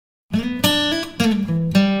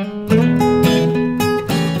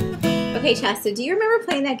Okay, Chasta, do you remember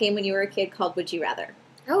playing that game when you were a kid called Would You Rather?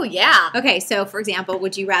 Oh, yeah. Okay, so for example,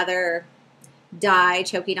 would you rather die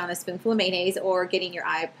choking on a spoonful of mayonnaise or getting your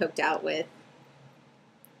eye poked out with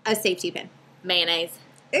a safety pin? Mayonnaise.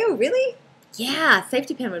 Ew, really? Yeah,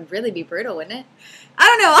 safety pin would really be brutal, wouldn't it? I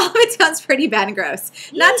don't know. All of it sounds pretty bad and gross.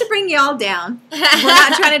 Not to bring y'all down. We're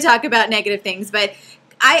not trying to talk about negative things, but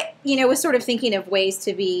I, was sort of thinking of ways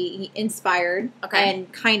to be inspired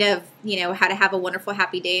and kind of, how to have a wonderful,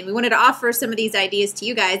 happy day. And we wanted to offer some of these ideas to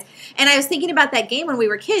you guys. And I was thinking about that game when we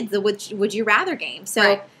were kids, the Would You Rather game.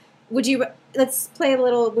 So let's play a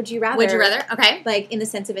little Would You Rather. Would you rather? Okay. Like in the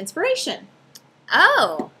sense of inspiration.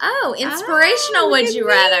 Oh, inspirational Would You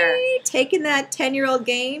Rather. Taking that 10-year-old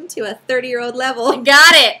game to a 30-year-old level.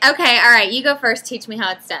 Got it. Okay, all right. You go first. Teach me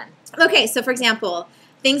how it's done. Okay, so for example,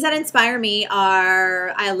 things that inspire me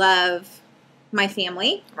are I love my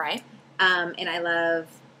family. Right. And I love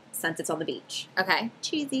sunsets on the beach. Okay.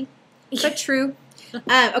 Cheesy, but true.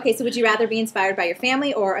 Okay, so would you rather be inspired by your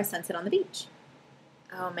family or a sunset on the beach?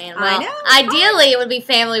 Oh, man. Well, ideally it would be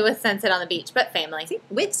family with sunset on the beach, but family. See,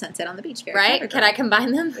 with sunset on the beach. Very right? clever, Can I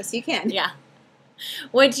combine them? Yes, you can. Yeah.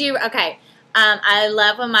 Would you, okay. I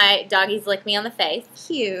love when my doggies lick me on the face.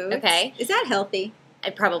 Cute. Okay. Is that healthy?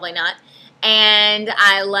 Probably not. And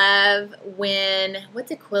I love when,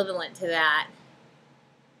 what's equivalent to that?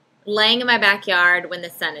 Laying in my backyard when the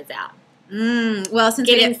sun is out. Well, since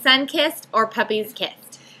getting sun-kissed or puppies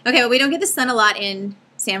kissed. Okay, well, we don't get the sun a lot in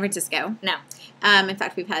San Francisco. No. In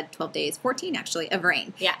fact, we've had 12 days, 14 actually, of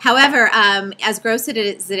rain. Yeah. However, as gross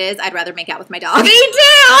as it is, I'd rather make out with my dog. Me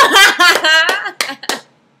too!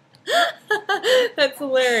 That's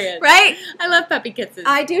hilarious. Right? I love puppy kisses.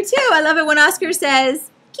 I do too. I love it when Oscar says,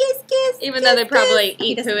 kiss, kiss, even kiss, though they probably kiss.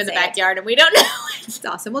 eat poo in the backyard and we don't know it. It's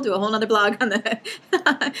awesome. We'll do a whole other blog on the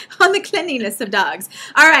on the cleanliness of dogs.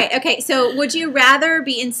 All right. Okay. So would you rather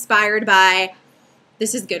be inspired by,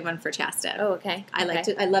 this is a good one for Chasta. Oh, okay. I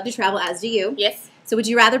love to travel, as do you. Yes. So would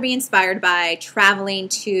you rather be inspired by traveling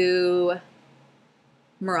to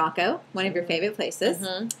Morocco, one of your favorite places,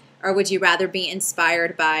 or would you rather be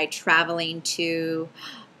inspired by traveling to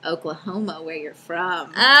Oklahoma, where you're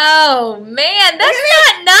from? Oh, man, that's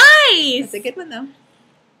not nice. That's a good one, though.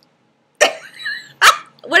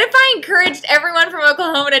 What if I encouraged everyone from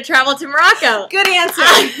Oklahoma to travel to Morocco? Good answer.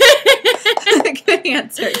 Good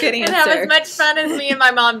answer. Good answer. And have as much fun as me and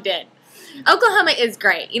my mom did. Oklahoma is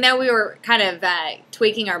great. We were kind of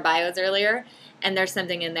tweaking our bios earlier, and there's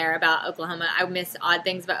something in there about Oklahoma. I miss odd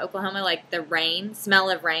things about Oklahoma, like the rain, smell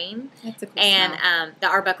of rain. That's a cool and smell. The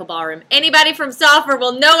Arbuckle Ballroom. Anybody from Salford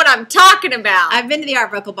will know what I'm talking about. I've been to the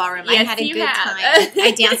Arbuckle Ballroom. Yes, I had a you good have. time.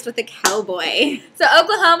 I danced with a cowboy. So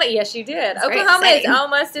Oklahoma, yes, you did. That's Oklahoma very is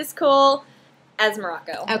almost as cool as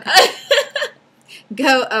Morocco. Okay.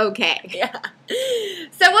 Go okay. Yeah.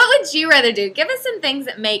 So what would you rather do? Give us some things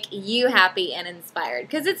that make you happy and inspired.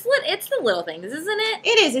 Because it's the little things, isn't it?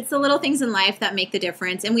 It is. It's the little things in life that make the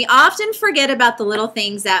difference. And we often forget about the little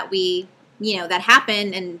things that we, that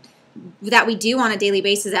happen and that we do on a daily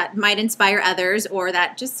basis that might inspire others or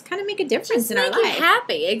that just kind of make a difference in our life. Make you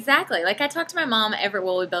happy. Exactly. Like I talk to my mom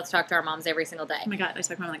we both talk to our moms every single day. Oh my God. I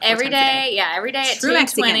talk to my mom like every day. Yeah, every day at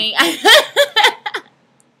 2:20.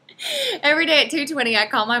 Every day at 2:20, I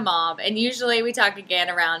call my mom, and usually we talk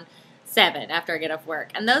again around 7 after I get off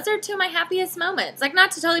work. And those are two of my happiest moments. Like,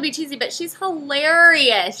 not to totally be cheesy, but she's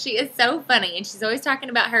hilarious. She is so funny, and she's always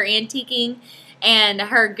talking about her antiquing and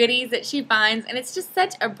her goodies that she finds, and it's just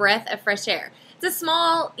such a breath of fresh air. It's a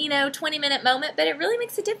small, 20-minute moment, but it really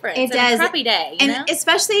makes a difference. It does. A crappy day, and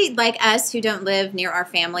especially like us who don't live near our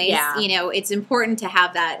families, it's important to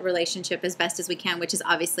have that relationship as best as we can, which is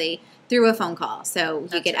obviously through a phone call. So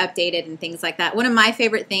you get updated and things like that. One of my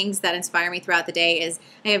favorite things that inspire me throughout the day is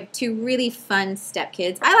I have 2 really fun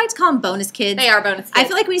stepkids. I like to call them bonus kids. They are bonus kids. I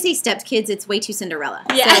feel like when you say stepkids, it's way too Cinderella.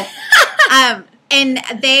 Yeah. So, and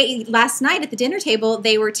last night at the dinner table,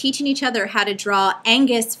 they were teaching each other how to draw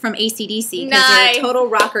Angus from AC/DC because they're total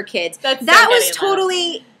rocker kids. That was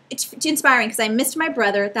totally inspiring because I missed my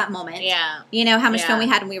brother at that moment. Yeah. You know how much fun we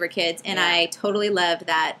had when we were kids, and I totally loved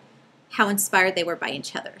that. How inspired they were by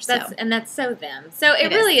each other. And that's so them. So it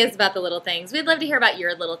really is about the little things. We'd love to hear about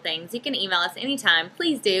your little things. You can email us anytime.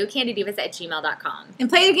 Please do. candodivas@gmail.com. And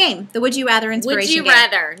play the game. The Would You Rather inspiration game. Would you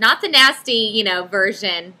rather. Not the nasty,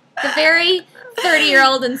 version. The very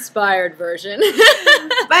 30-year-old inspired version.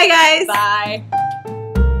 Bye, guys. Bye.